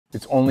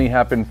It's only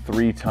happened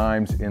 3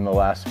 times in the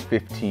last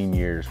 15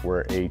 years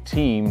where a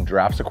team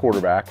drafts a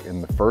quarterback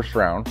in the first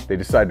round. They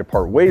decide to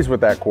part ways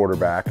with that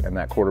quarterback, and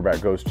that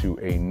quarterback goes to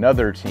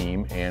another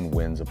team and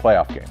wins a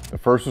playoff game. The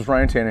first was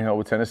Ryan Tannehill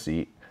with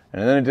Tennessee.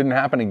 And then it didn't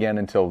happen again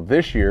until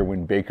this year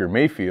when Baker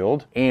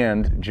Mayfield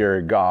and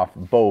Jared Goff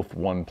both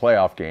won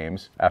playoff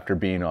games after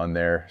being on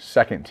their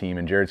second team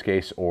in Jared's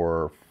case,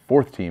 or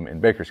fourth team in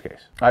Baker's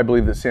case. I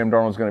believe that Sam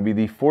Darnold is going to be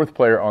the 4th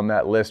player on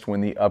that list when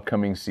the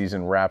upcoming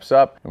season wraps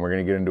up, and we're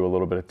going to get into a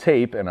little bit of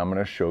tape, and I'm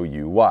going to show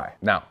you why.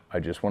 Now, I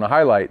just want to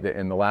highlight that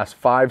in the last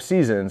 5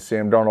 seasons,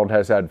 Sam Darnold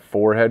has had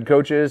 4 head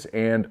coaches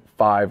and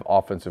 5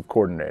 offensive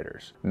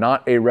coordinators.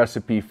 Not a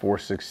recipe for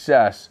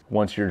success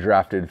once you're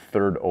drafted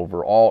 3rd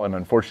overall, and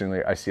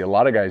unfortunately, I see a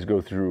lot of guys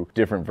go through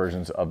different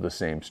versions of the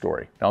same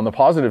story. Now, on the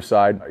positive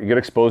side, you get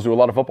exposed to a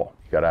lot of football.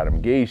 You got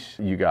Adam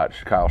Gase, you got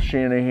Kyle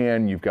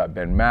Shanahan, you've got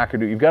Ben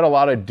McAdoo, you've got a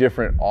lot of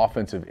different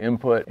offensive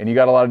input, and you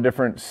got a lot of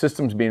different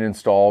systems being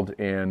installed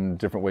and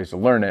different ways to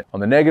learn it. On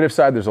the negative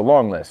side, there's a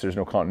long list. There's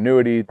no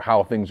continuity,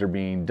 how things are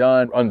being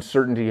done,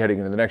 uncertainty heading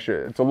into the next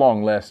year. It's a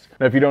long list.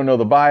 Now, if you don't know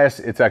the bias,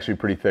 it's actually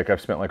pretty thick.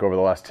 I've spent like over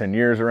the last 10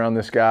 years around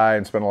this guy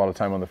and spent a lot of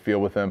time on the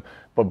field with him.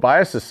 But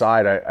bias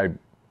aside, I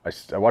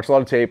watch a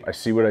lot of tape. I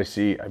see what I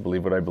see. I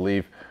believe what I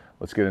believe.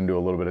 Let's get into a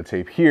little bit of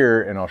tape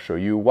here, and I'll show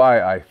you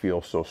why I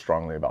feel so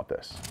strongly about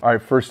this. All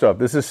right, first up,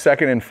 this is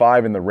 2nd and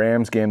 5 in the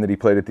Rams game that he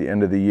played at the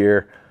end of the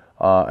year.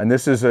 And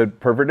this is a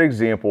perfect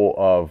example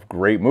of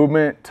great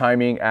movement,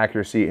 timing,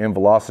 accuracy, and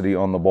velocity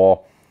on the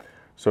ball.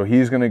 So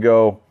he's going to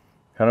go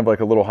kind of like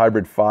a little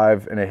hybrid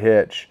 5 and a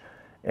hitch.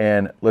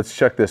 And let's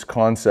check this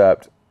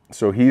concept.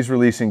 So he's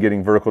releasing,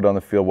 getting vertical down the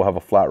field. We'll have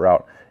a flat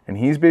route. And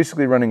he's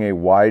basically running a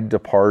wide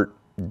depart,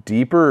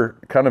 deeper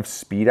kind of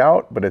speed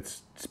out, but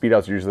it's speed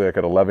out's usually like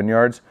at 11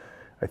 yards.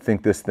 I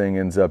think this thing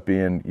ends up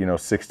being,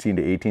 16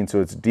 to 18, so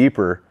it's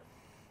deeper.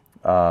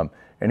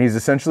 And he's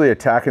essentially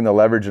attacking the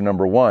leverage of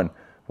number 1.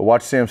 But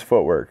watch Sam's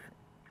footwork.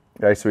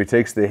 Okay, so he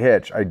takes the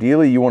hitch.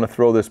 Ideally, you want to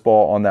throw this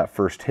ball on that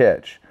first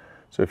hitch.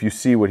 So if you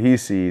see what he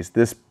sees,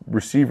 this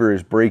receiver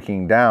is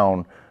breaking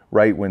down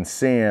right when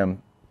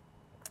Sam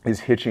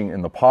is hitching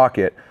in the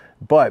pocket.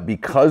 But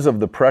because of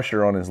the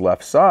pressure on his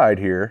left side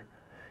here,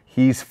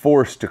 he's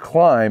forced to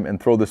climb and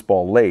throw this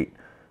ball late.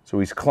 So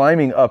he's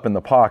climbing up in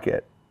the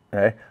pocket,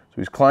 okay? So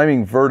he's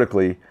climbing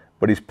vertically,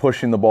 but he's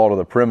pushing the ball to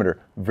the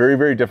perimeter. Very,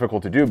 very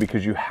difficult to do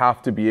because you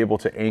have to be able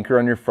to anchor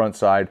on your front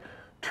side,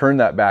 turn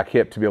that back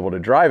hip to be able to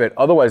drive it.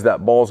 Otherwise,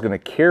 that ball is going to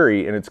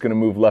carry and it's going to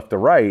move left to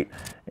right.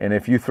 And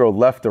if you throw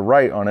left to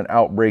right on an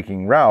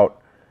out-breaking route,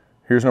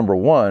 here's number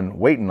 1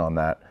 waiting on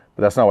that.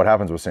 But that's not what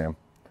happens with Sam.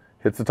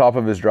 Hits the top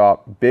of his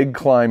drop, big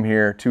climb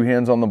here, 2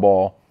 hands on the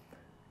ball.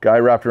 Guy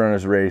wrapped around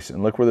his race,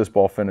 and look where this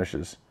ball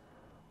finishes.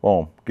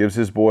 Boom. Gives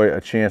his boy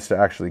a chance to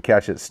actually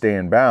catch it, stay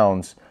in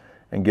bounds,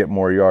 and get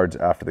more yards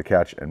after the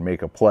catch and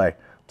make a play.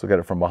 Let's look at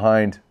it from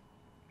behind.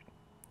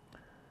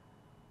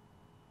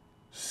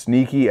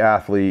 Sneaky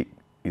athlete,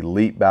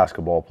 elite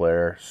basketball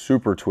player,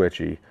 super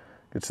twitchy.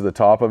 Gets to the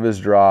top of his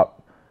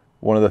drop.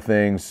 One of the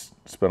things,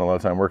 spent a lot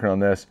of time working on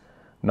this,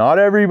 not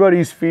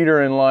everybody's feet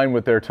are in line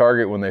with their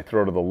target when they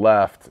throw to the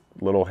left.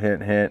 Little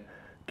hint, hint.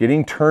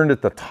 Getting turned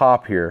at the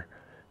top here.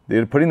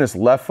 They're putting this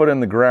left foot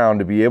in the ground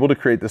to be able to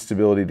create the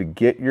stability to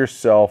get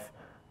yourself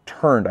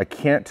turned. I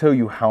can't tell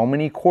you how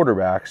many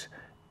quarterbacks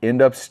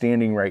end up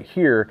standing right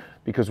here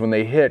because when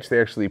they hitch, they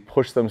actually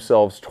push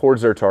themselves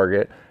towards their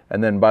target.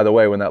 And then, by the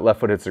way, when that left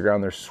foot hits the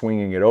ground, they're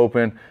swinging it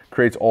open.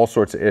 Creates all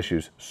sorts of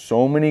issues.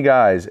 So many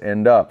guys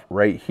end up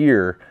right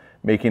here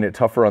making it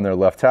tougher on their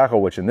left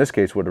tackle, which in this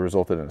case would have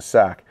resulted in a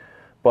sack.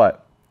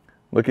 But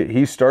look at,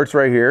 he starts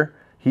right here.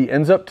 He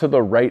ends up to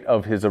the right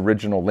of his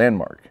original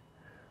landmark.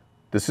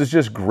 This is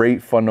just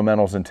great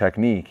fundamentals and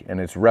technique, and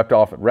it's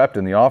repped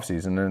in the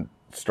offseason, and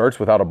it starts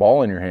without a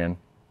ball in your hand.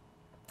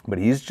 But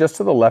he's just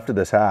to the left of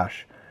this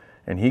hash,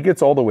 and he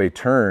gets all the way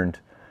turned,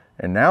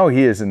 and now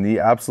he is in the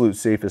absolute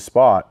safest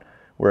spot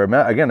where,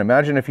 again,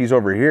 imagine if he's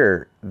over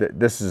here.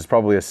 This is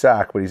probably a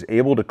sack, but he's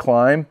able to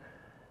climb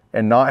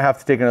and not have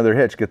to take another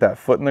hitch, get that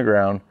foot in the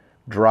ground,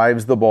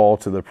 drives the ball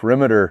to the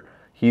perimeter.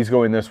 He's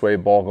going this way,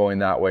 ball going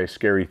that way,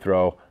 scary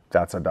throw.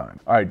 That's a dime.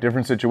 All right,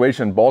 different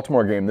situation.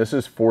 Baltimore game. This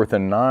is 4th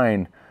and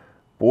 9.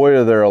 Boy,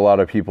 are there a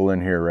lot of people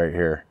in here right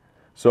here.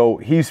 So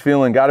he's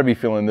got to be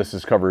feeling this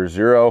is cover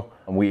 0.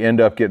 And we end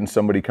up getting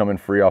somebody coming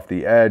free off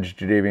the edge.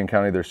 Jadeveon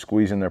County, they're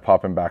squeezing, they're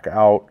popping back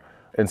out.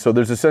 And so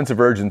there's a sense of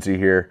urgency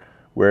here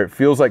where it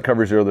feels like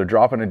cover 0. They're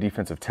dropping a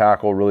defensive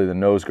tackle, really the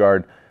nose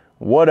guard.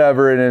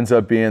 Whatever it ends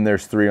up being,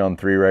 there's 3 on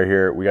 3 right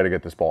here. We got to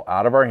get this ball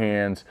out of our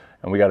hands,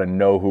 and we got to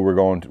know where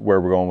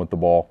we're going with the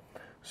ball.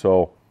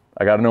 So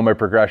I got to know my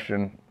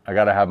progression. I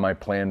got to have my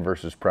plan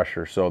versus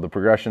pressure. So the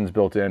progression's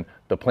built in.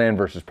 The plan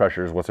versus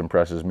pressure is what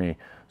impresses me.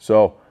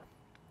 So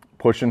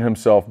pushing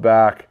himself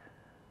back,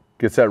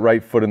 gets that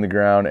right foot in the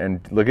ground,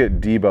 and look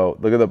at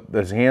Debo. Look at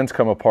his hands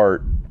come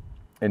apart,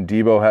 and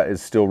Debo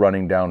is still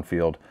running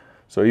downfield.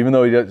 So even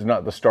though he's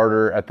not the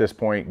starter at this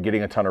point,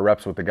 getting a ton of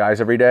reps with the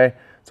guys every day,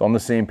 it's on the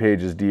same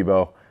page as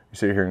Debo. You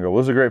sit here and go,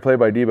 well, this is a great play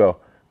by Debo.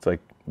 It's like,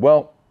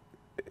 well,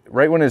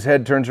 right when his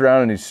head turns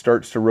around and he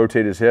starts to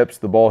rotate his hips,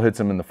 the ball hits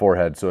him in the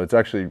forehead. So it's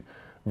actually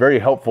very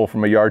helpful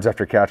from a yards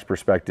after catch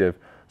perspective.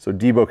 So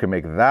Debo can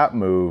make that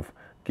move,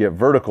 get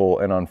vertical,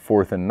 and on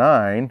 4th and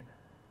 9,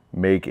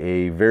 make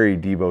a very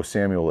Debo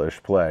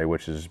Samuel-ish play,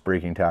 which is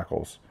breaking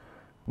tackles.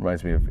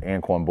 Reminds me of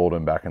Anquan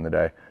Bolden back in the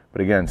day.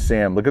 But again,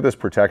 Sam, look at this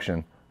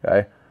protection,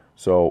 okay?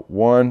 So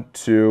 1,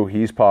 2,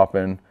 he's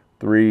popping,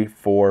 3,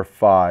 4,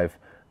 5.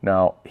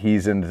 Now,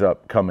 he's ended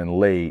up coming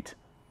late,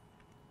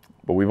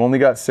 but we've only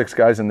got 6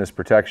 guys in this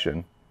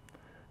protection.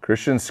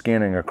 Christian's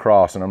scanning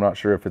across, and I'm not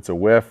sure if it's a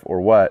whiff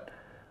or what,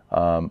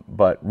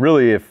 but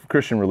really if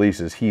Christian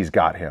releases, he's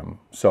got him.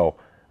 So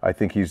I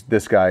think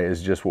this guy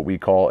is just what we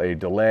call a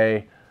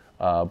delay,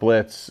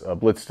 blitz, a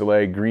blitz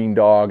delay, green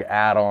dog,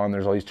 add-on.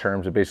 There's all these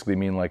terms that basically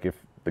mean like if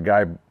the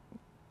guy,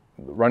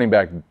 running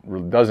back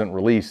doesn't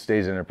release,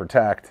 stays in and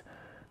protect,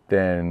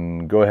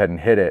 then go ahead and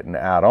hit it and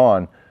add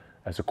on.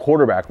 As a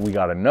quarterback, we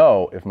got to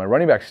know if my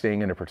running back's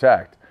staying in to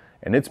protect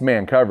and it's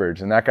man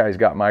coverage and that guy's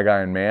got my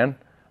guy in man,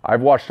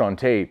 I've watched on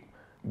tape,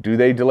 do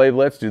they delay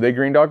blitz? Do they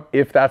green dog?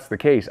 If that's the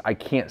case, I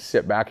can't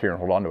sit back here and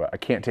hold on to it. I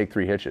can't take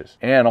 3 hitches.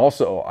 And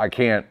also, I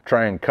can't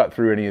try and cut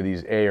through any of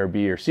these A or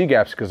B or C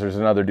gaps because there's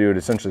another dude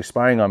essentially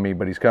spying on me,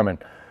 but he's coming.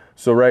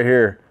 So right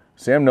here,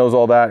 Sam knows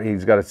all that.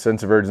 He's got a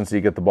sense of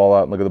urgency, get the ball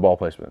out, and look at the ball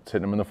placement. It's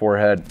hitting him in the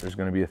forehead. There's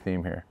going to be a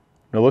theme here.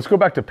 Now let's go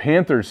back to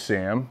Panthers,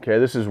 Sam. Okay,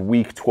 this is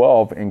week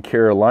 12 in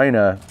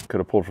Carolina. Could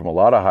have pulled from a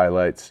lot of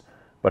highlights.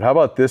 But how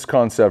about this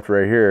concept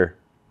right here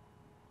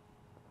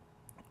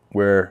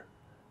where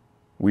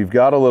we've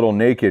got a little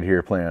naked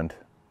here planned,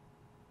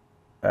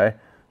 okay?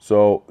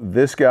 So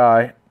this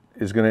guy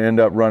is gonna end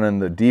up running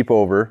the deep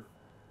over.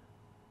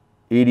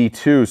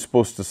 82 is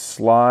supposed to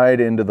slide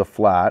into the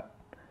flat,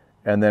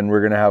 and then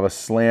we're gonna have a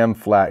slam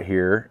flat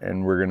here,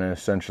 and we're gonna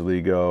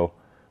essentially go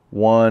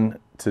 1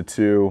 to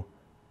 2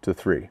 to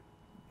 3.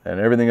 And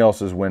everything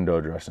else is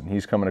window dressing.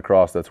 He's coming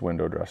across, that's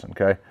window dressing,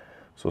 okay?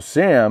 So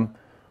Sam,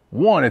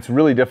 one, it's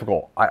really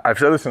difficult. I've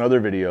said this in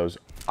other videos.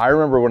 I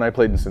remember when I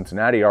played in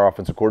Cincinnati, our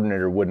offensive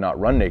coordinator would not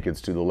run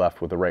nakeds to the left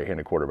with a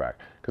right-handed quarterback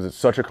because it's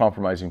such a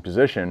compromising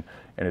position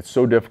and it's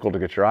so difficult to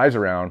get your eyes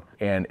around.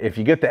 And if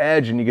you get the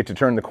edge and you get to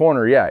turn the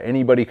corner, yeah,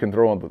 anybody can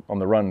throw on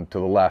the run to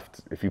the left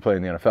if you play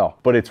in the NFL.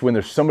 But it's when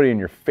there's somebody in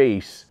your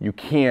face, you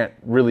can't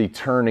really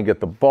turn and get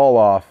the ball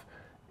off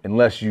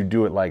unless you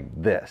do it like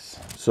this.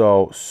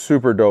 So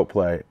super dope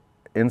play.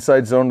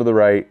 Inside zone to the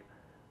right,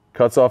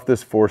 cuts off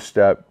this 4th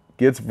step,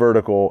 gets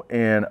vertical,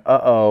 and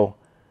uh-oh,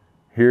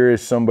 here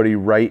is somebody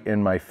right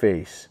in my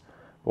face.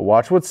 But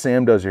watch what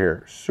Sam does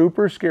here.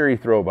 Super scary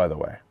throw, by the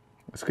way.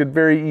 This could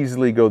very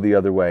easily go the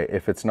other way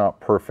if it's not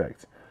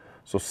perfect.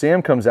 So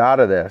Sam comes out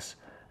of this,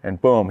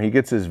 and boom, he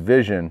gets his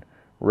vision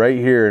right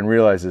here and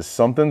realizes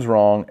something's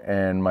wrong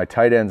and my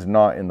tight end's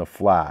not in the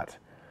flat.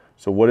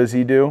 So what does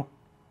he do?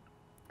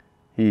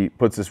 He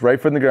puts this right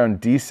foot in the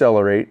ground,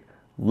 decelerate,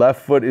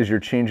 left foot is your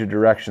change of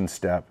direction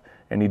step,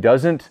 and he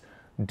doesn't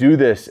do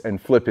this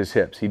and flip his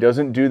hips. He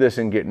doesn't do this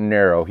and get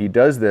narrow. He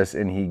does this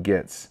and he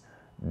gets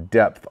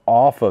depth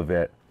off of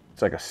it.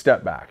 It's like a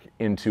step back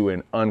into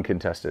an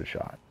uncontested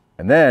shot.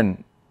 And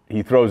then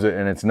he throws it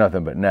and it's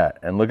nothing but net.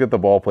 And look at the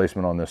ball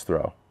placement on this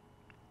throw.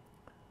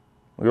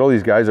 Look at all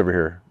these guys over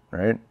here,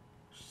 right?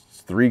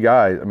 It's 3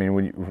 guys. I mean,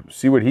 when you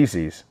see what he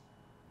sees,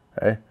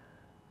 okay?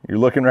 You're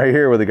looking right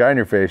here with a guy in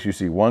your face. You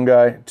see 1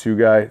 guy, 2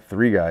 guy,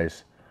 3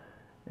 guys.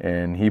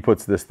 And he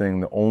puts this thing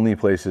the only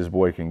place his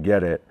boy can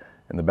get it,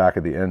 in the back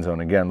of the end zone.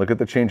 Again, look at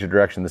the change of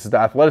direction. This is the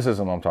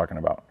athleticism I'm talking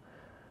about.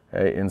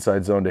 Okay,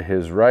 inside zone to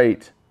his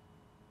right.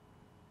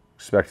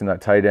 Expecting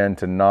that tight end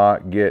to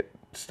not get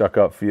stuck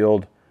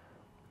upfield.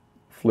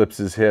 Flips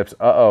his hips.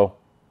 Uh-oh.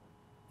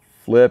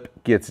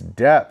 Flip, gets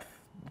depth.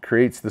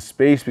 Creates the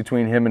space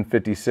between him and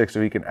 56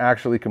 so he can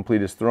actually complete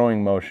his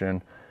throwing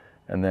motion.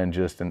 And then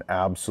just an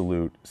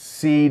absolute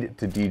seed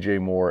to DJ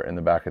Moore in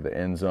the back of the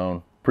end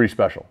zone. Pretty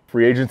special.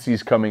 Free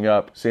agency's coming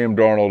up. Sam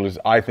Darnold is,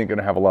 I think, going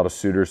to have a lot of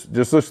suitors.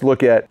 Just let's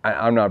look at,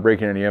 I'm not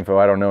breaking any info,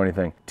 I don't know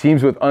anything.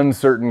 Teams with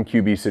uncertain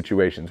QB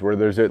situations where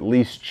there's at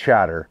least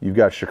chatter. You've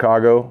got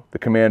Chicago, the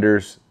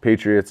Commanders,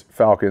 Patriots,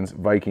 Falcons,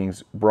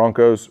 Vikings,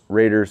 Broncos,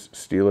 Raiders,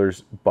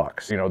 Steelers,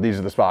 Bucks. You know, these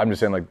are the spots. I'm just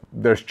saying, like,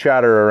 there's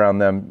chatter around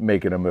them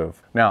making a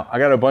move. Now, I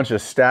got a bunch of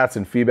stats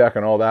and feedback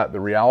on all that. The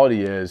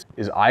reality is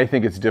I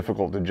think it's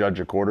difficult to judge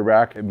a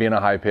quarterback being a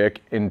high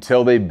pick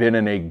until they've been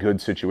in a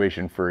good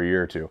situation for a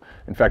year or two.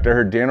 In fact, I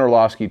heard Dan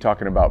Orlovsky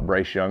talking about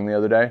Bryce Young the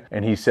other day,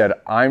 and he said,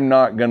 I'm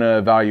not going to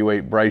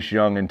evaluate Bryce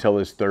Young until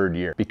his 3rd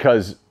year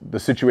because the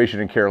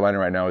situation in Carolina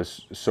right now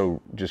is so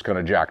just kind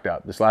of jacked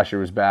up. This last year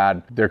was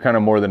bad. They're kind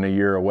of more than a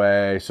year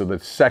away. So the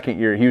 2nd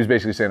year, he was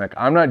basically saying, like,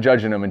 I'm not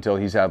judging him until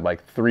he's had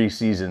like 3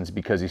 seasons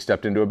because he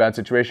stepped into a bad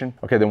situation.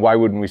 Okay, then why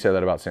wouldn't we say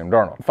that about Sam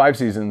Darnold? 5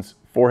 seasons,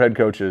 4 head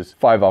coaches,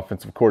 5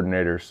 offensive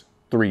coordinators,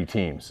 3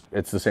 teams.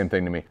 It's the same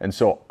thing to me. And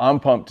so I'm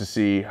pumped to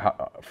see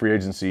how free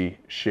agency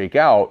shake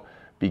out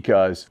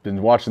because I've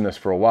been watching this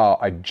for a while.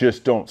 I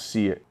just don't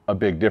see a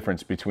big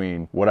difference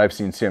between what I've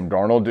seen Sam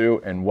Darnold do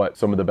and what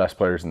some of the best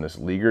players in this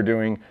league are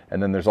doing.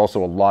 And then there's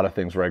also a lot of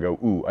things where I go,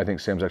 ooh, I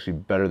think Sam's actually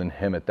better than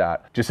him at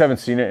that. Just haven't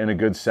seen it in a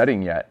good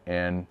setting yet.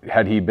 And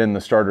had he been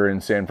the starter in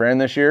San Fran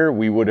this year,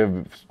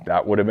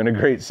 that would have been a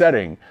great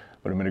setting.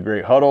 Would have been a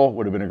great huddle,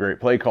 would have been a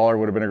great play caller,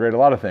 would have been a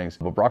lot of things.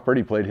 But Brock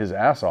Purdy played his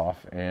ass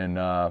off, and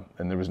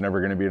there was never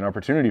going to be an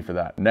opportunity for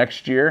that.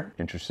 Next year,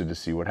 interested to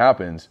see what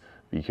happens,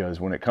 because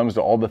when it comes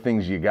to all the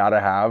things you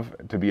gotta have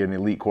to be an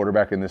elite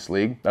quarterback in this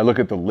league, I look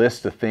at the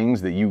list of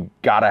things that you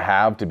gotta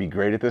have to be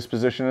great at this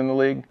position in the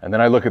league, and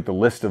then I look at the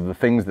list of the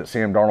things that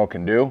Sam Darnold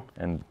can do,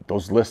 and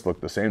those lists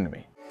look the same to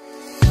me.